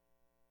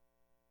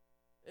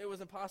 It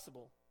was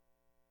impossible.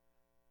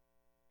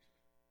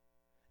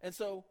 And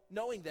so,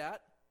 knowing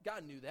that,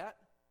 God knew that.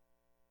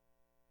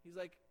 He's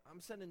like,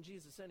 I'm sending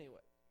Jesus anyway.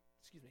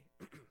 Excuse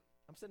me.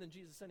 I'm sending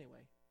Jesus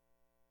anyway.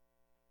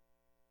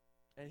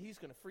 And he's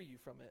going to free you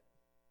from it.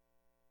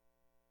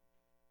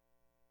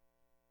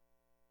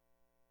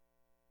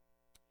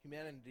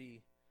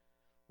 Humanity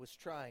was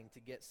trying to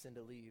get sin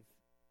to leave.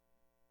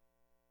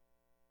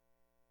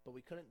 But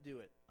we couldn't do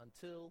it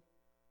until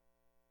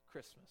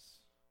Christmas.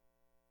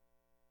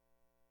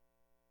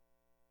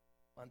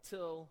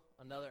 Until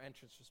another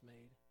entrance was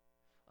made.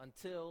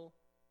 Until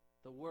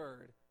the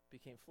Word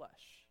became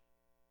flesh.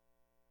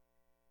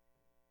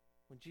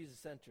 When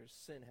Jesus enters,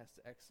 sin has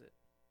to exit.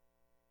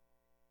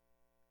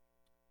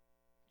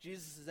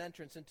 Jesus'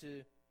 entrance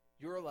into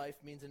your life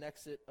means an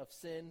exit of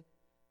sin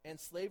and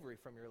slavery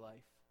from your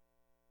life.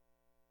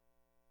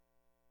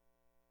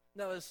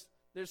 Now,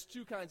 there's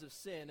two kinds of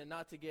sin, and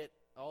not to get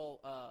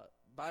all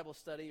Bible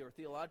study or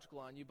theological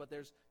on you, but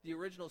there's the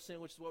original sin,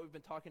 which is what we've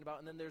been talking about,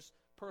 and then there's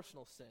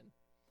personal sin.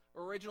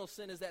 Original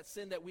sin is that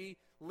sin that we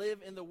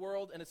live in the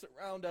world and it's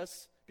around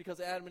us because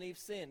Adam and Eve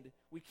sinned.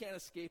 We can't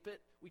escape it.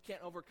 We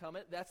can't overcome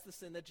it. That's the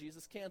sin that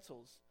Jesus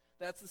cancels.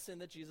 That's the sin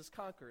that Jesus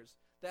conquers.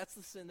 That's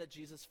the sin that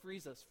Jesus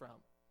frees us from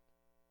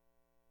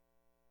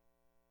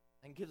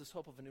and gives us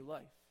hope of a new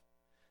life.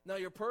 Now,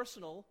 your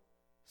personal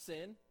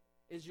sin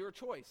is your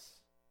choice.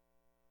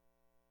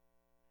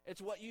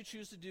 It's what you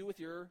choose to do with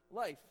your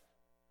life,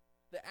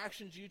 the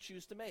actions you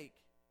choose to make.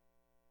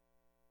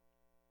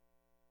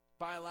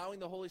 By allowing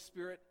the Holy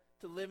Spirit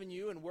to live in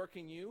you and work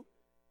in you,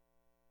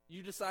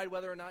 you decide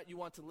whether or not you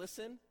want to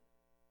listen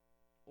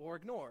or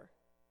ignore.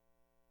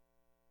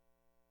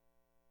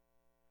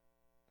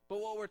 But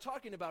what we're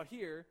talking about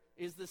here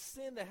is the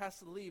sin that has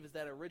to leave is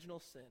that original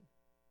sin.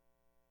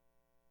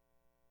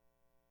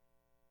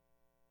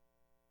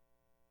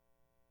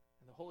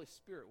 And the Holy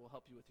Spirit will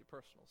help you with your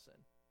personal sin.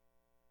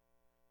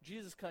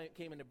 Jesus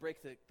came in to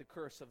break the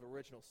curse of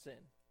original sin.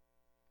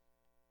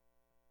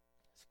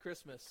 It's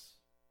Christmas.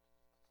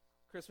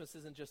 Christmas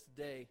isn't just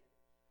a day.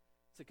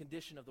 It's a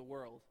condition of the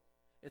world.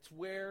 It's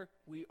where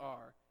we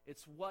are.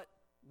 It's what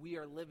we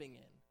are living in.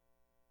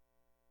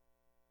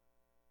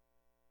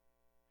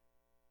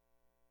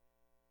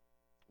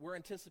 We're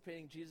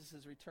anticipating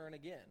Jesus' return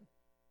again.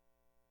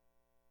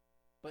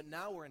 But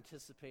now we're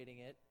anticipating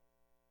it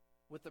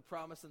with the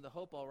promise and the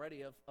hope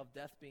already of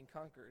death being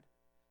conquered,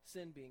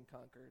 sin being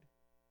conquered.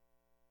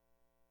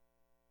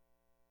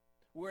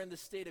 We're in the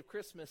state of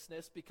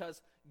Christmasness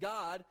because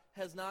God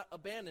has not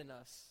abandoned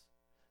us.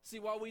 See,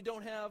 while we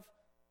don't have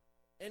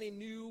any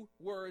new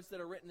words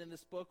that are written in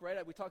this book,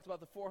 right? We talked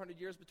about the 400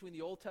 years between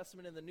the Old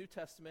Testament and the New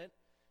Testament,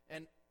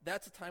 and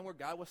that's a time where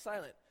God was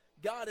silent.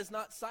 God is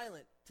not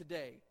silent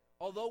today.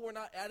 Although we're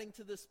not adding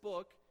to this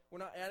book, we're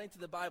not adding to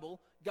the Bible,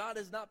 God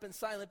has not been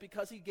silent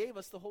because he gave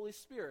us the Holy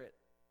Spirit.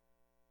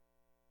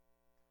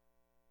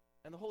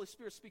 And the Holy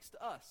Spirit speaks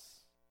to us.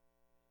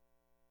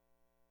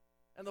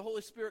 And the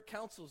Holy Spirit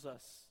counsels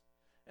us.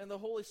 And the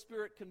Holy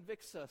Spirit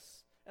convicts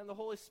us. And the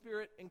Holy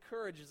Spirit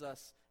encourages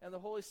us. And the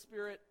Holy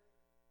Spirit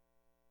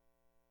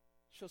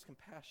shows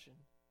compassion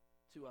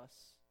to us.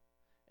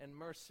 And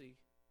mercy.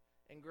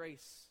 And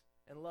grace.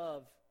 And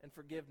love. And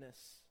forgiveness.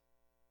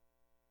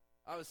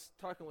 I was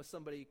talking with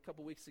somebody a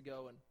couple weeks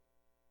ago, and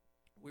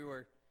we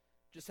were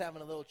just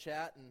having a little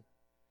chat, and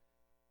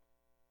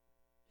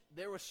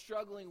they were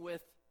struggling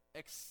with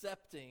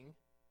accepting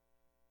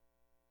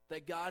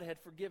that God had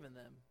forgiven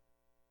them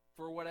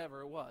for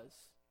whatever it was.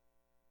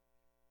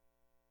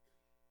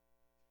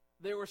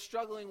 They were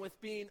struggling with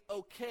being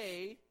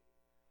okay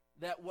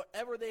that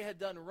whatever they had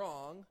done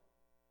wrong,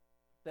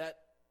 that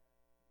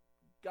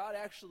God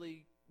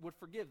actually would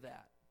forgive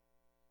that.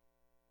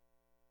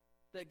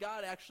 That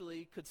God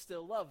actually could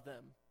still love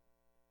them.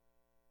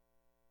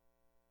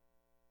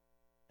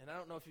 And I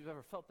don't know if you've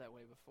ever felt that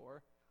way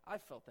before.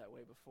 I've felt that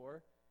way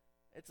before.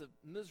 It's a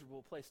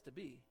miserable place to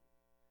be.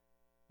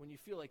 When you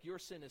feel like your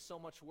sin is so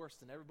much worse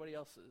than everybody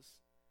else's,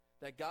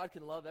 that God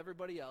can love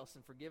everybody else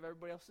and forgive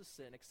everybody else's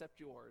sin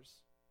except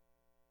yours.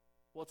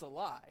 Well, it's a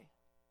lie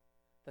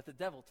that the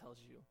devil tells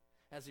you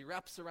as he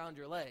wraps around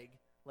your leg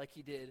like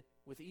he did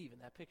with Eve in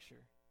that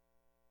picture.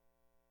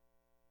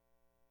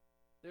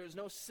 There is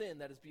no sin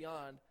that is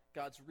beyond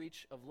God's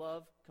reach of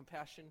love,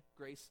 compassion,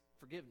 grace,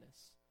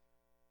 forgiveness.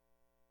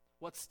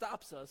 What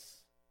stops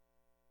us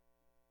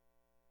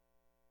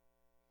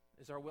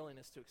is our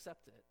willingness to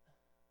accept it.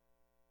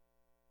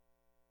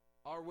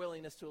 Our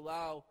willingness to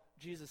allow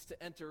Jesus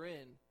to enter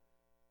in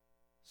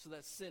so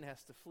that sin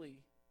has to flee.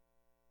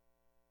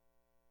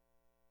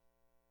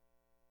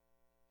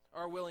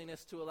 Our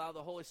willingness to allow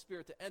the Holy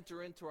Spirit to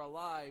enter into our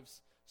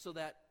lives so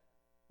that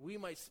we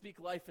might speak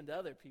life into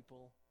other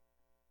people.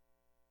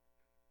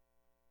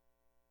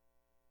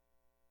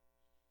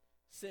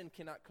 Sin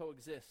cannot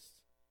coexist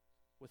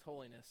with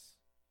holiness.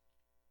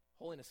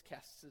 Holiness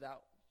casts it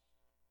out.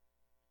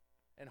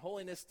 And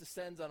holiness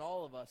descends on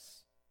all of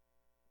us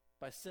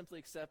by simply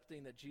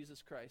accepting that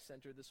Jesus Christ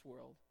entered this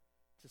world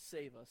to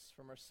save us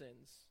from our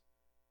sins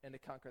and to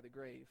conquer the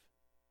grave.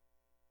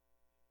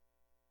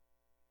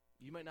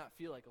 You might not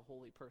feel like a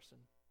holy person.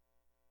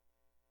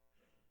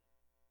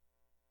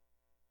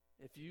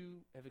 If you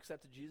have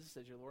accepted Jesus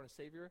as your Lord and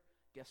Savior,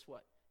 guess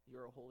what?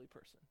 You're a holy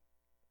person.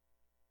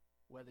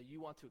 Whether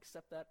you want to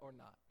accept that or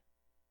not,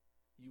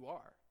 you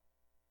are.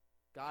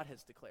 God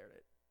has declared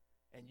it,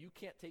 and you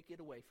can't take it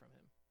away from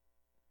him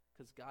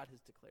because God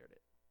has declared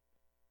it.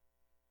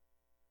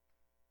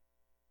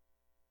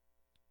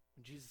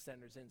 When Jesus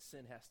enters in,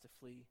 sin has to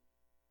flee.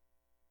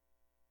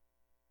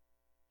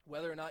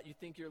 Whether or not you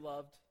think you're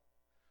loved,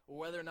 or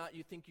whether or not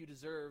you think you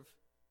deserve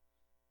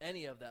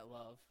any of that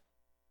love,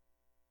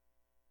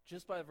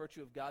 just by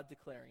virtue of God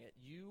declaring it,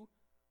 you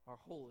are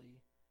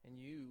holy and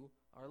you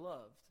are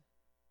loved.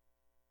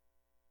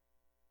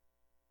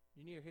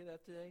 You need to hear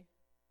that today?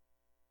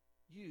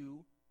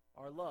 You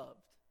are loved.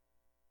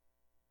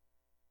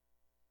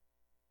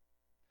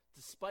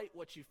 Despite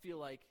what you feel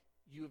like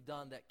you have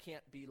done that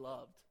can't be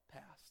loved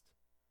past,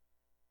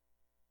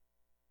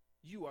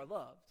 you are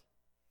loved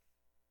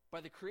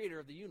by the Creator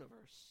of the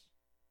universe,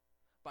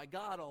 by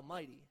God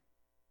Almighty,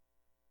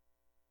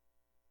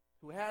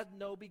 who had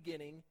no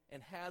beginning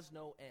and has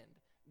no end.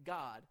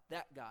 God,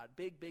 that God,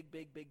 big, big,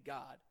 big, big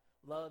God,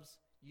 loves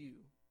you.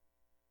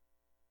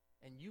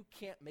 And you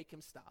can't make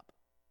him stop.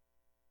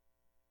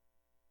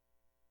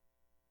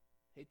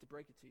 Hate to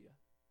break it to you.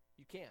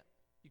 You can't.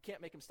 You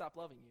can't make him stop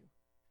loving you.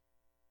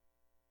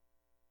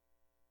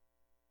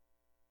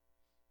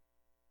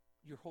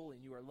 You're holy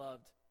and you are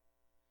loved.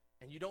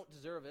 And you don't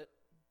deserve it,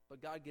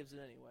 but God gives it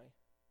anyway.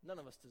 None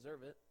of us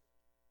deserve it.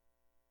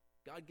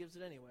 God gives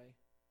it anyway.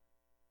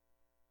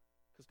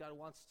 Because God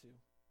wants to.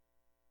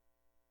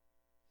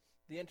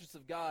 The entrance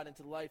of God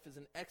into life is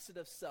an exit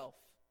of self.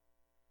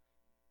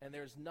 And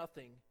there's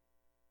nothing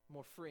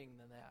more freeing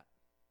than that.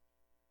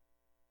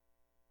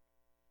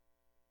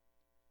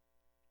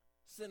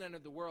 Sin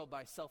entered the world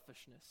by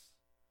selfishness.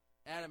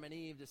 Adam and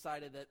Eve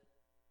decided that,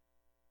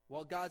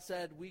 well, God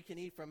said we can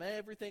eat from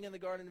everything in the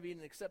Garden of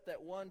Eden except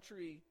that one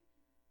tree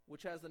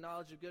which has the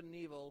knowledge of good and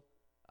evil.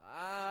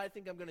 I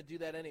think I'm going to do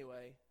that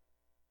anyway.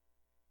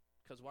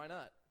 Because why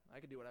not? I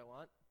can do what I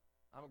want.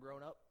 I'm a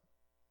grown-up.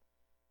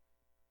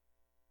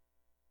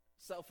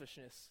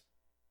 Selfishness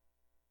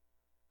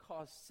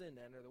caused sin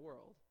to enter the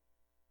world.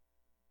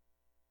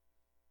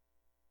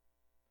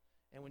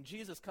 And when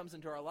Jesus comes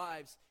into our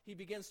lives, he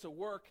begins to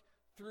work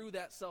through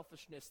that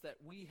selfishness that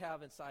we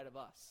have inside of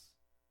us.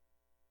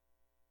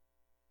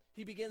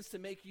 He begins to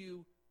make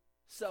you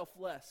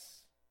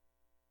selfless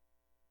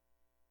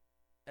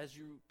as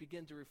you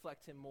begin to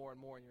reflect him more and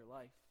more in your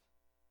life.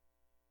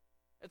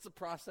 It's a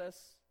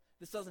process.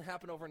 This doesn't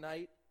happen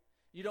overnight.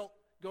 You don't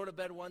go to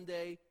bed one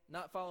day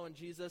not following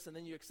Jesus, and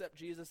then you accept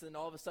Jesus, and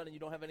all of a sudden you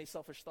don't have any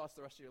selfish thoughts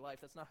the rest of your life.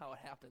 That's not how it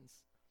happens.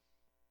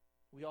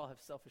 We all have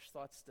selfish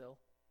thoughts still,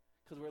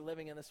 because we're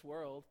living in this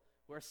world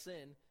where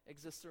sin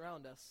exists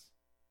around us.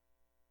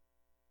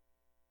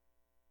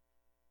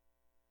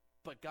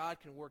 But God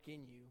can work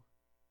in you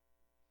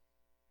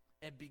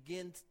and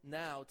begin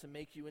now to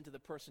make you into the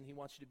person he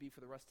wants you to be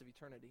for the rest of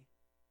eternity.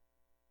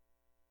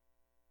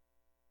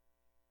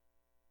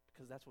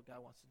 Because that's what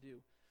God wants to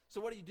do.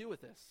 So what do you do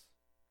with this?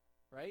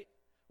 Right?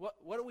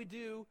 What do we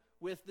do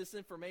with this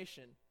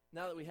information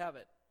now that we have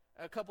it?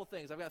 A couple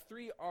things. I've got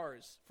 3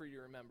 R's for you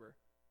to remember.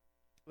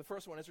 The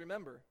first one is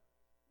remember.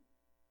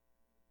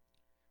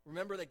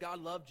 Remember that God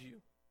loved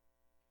you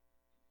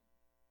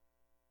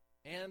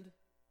and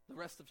the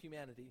rest of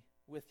humanity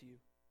with you.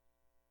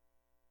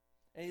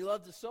 And he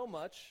loved us so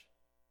much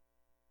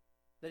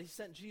that he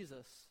sent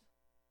Jesus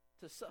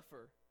to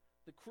suffer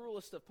the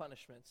cruelest of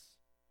punishments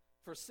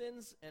for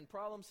sins and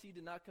problems he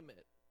did not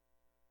commit,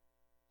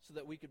 so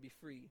that we could be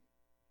free.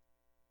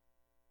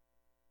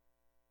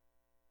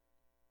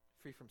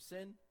 Free from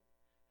sin,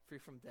 free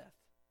from death.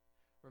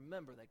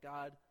 Remember that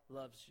God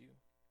loves you.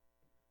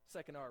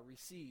 Second R,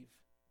 receive.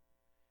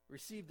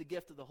 Receive the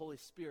gift of the Holy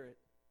Spirit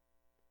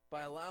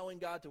by allowing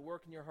God to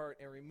work in your heart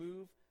and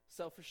remove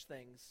selfish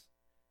things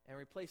and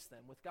replace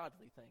them with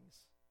godly things.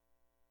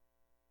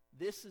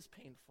 This is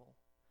painful.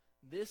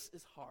 This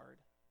is hard.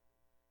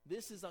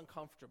 This is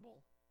uncomfortable.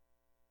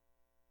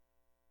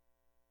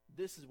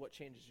 This is what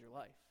changes your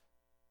life.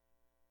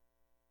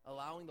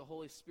 Allowing the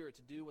Holy Spirit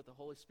to do what the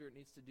Holy Spirit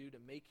needs to do to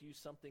make you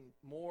something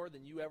more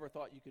than you ever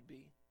thought you could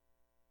be.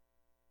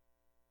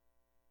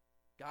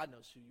 God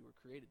knows who you were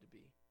created to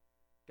be.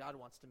 God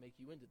wants to make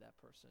you into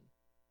that person.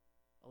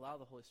 Allow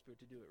the Holy Spirit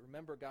to do it.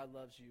 Remember, God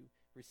loves you.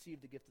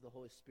 Receive the gift of the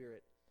Holy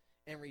Spirit.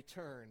 And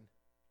return.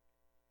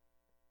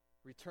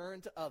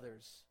 Return to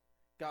others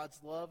God's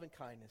love and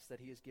kindness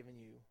that he has given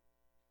you.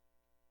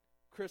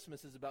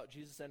 Christmas is about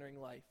Jesus entering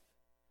life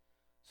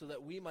so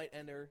that we might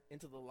enter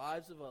into the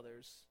lives of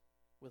others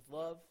with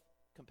love,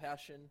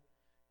 compassion,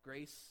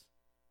 grace,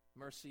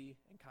 mercy,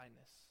 and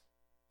kindness.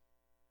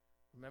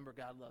 Remember,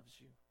 God loves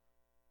you.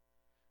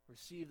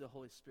 Receive the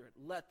Holy Spirit.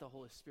 Let the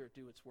Holy Spirit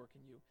do its work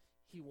in you.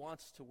 He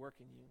wants to work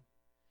in you.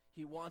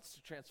 He wants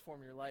to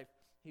transform your life.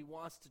 He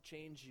wants to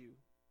change you.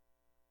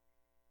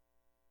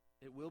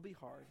 It will be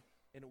hard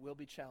and it will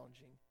be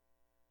challenging,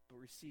 but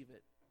receive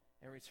it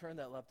and return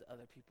that love to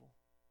other people.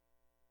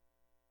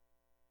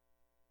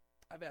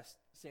 I've asked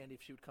Sandy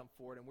if she would come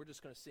forward, and we're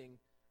just going to sing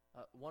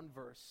one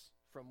verse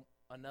from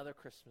another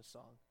Christmas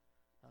song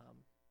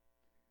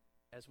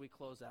as we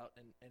close out.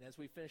 And as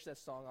we finish that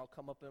song, I'll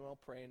come up and I'll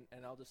pray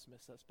and I'll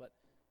dismiss us. But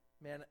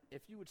man,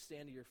 if you would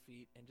stand to your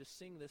feet and just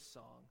sing this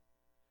song.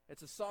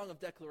 It's a song of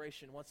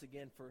declaration, once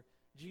again, for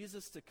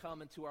Jesus to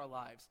come into our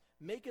lives.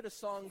 Make it a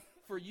song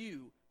for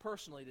you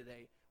personally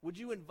today. Would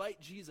you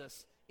invite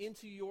Jesus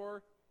into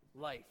your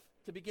life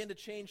to begin to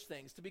change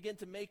things, to begin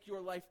to make your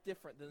life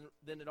different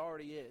than it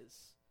already is?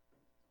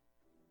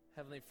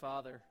 Heavenly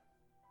Father,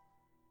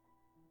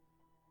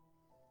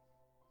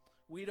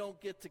 we don't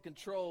get to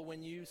control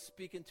when you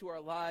speak into our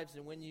lives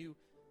and when you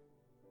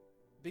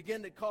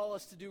begin to call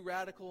us to do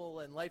radical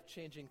and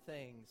life-changing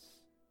things.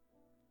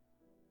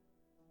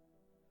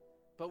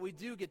 But we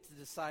do get to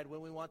decide when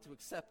we want to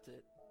accept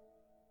it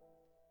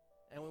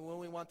and when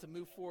we want to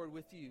move forward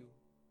with you.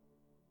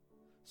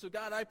 So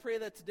God, I pray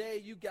that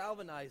today you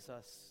galvanize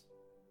us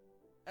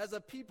as a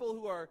people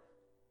who are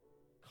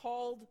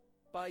called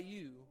by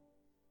you,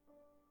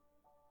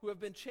 who have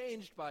been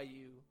changed by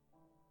you.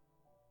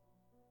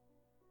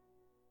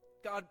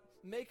 God,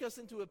 make us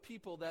into a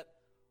people that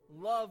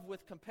love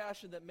with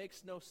compassion that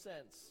makes no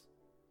sense.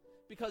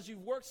 Because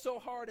you've worked so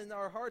hard in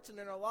our hearts and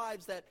in our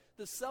lives that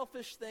the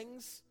selfish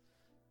things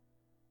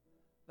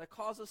that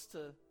cause us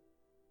to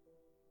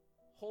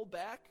hold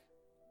back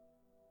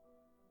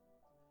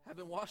have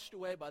been washed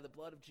away by the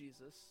blood of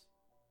Jesus.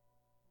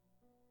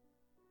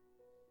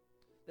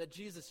 That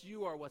Jesus,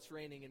 you are what's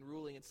reigning and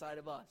ruling inside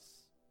of us.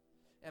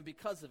 And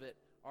because of it,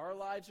 our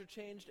lives are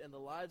changed and the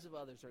lives of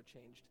others are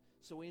changed.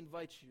 So we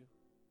invite you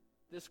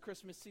this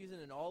Christmas season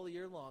and all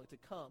year long to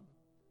come.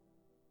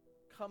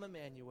 Come,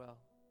 Emmanuel.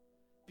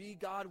 Be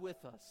God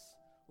with us.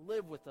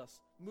 Live with us.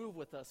 Move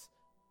with us.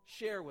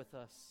 Share with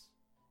us.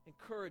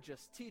 Encourage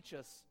us. Teach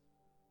us.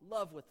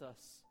 Love with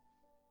us.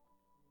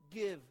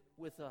 Give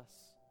with us.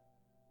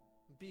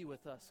 Be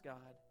with us, God.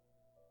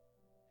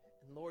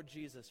 And Lord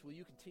Jesus, will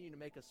you continue to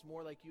make us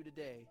more like you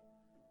today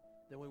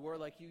than we were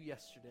like you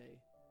yesterday?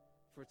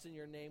 For it's in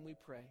your name we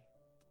pray.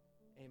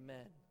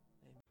 Amen.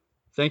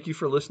 Thank you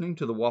for listening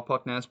to the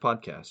Wapak Naz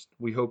podcast.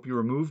 We hope you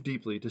are moved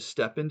deeply to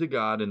step into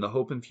God and the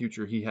hope and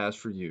future He has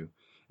for you,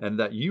 and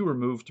that you are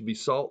moved to be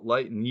salt,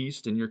 light, and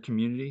yeast in your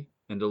community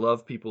and to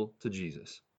love people to Jesus.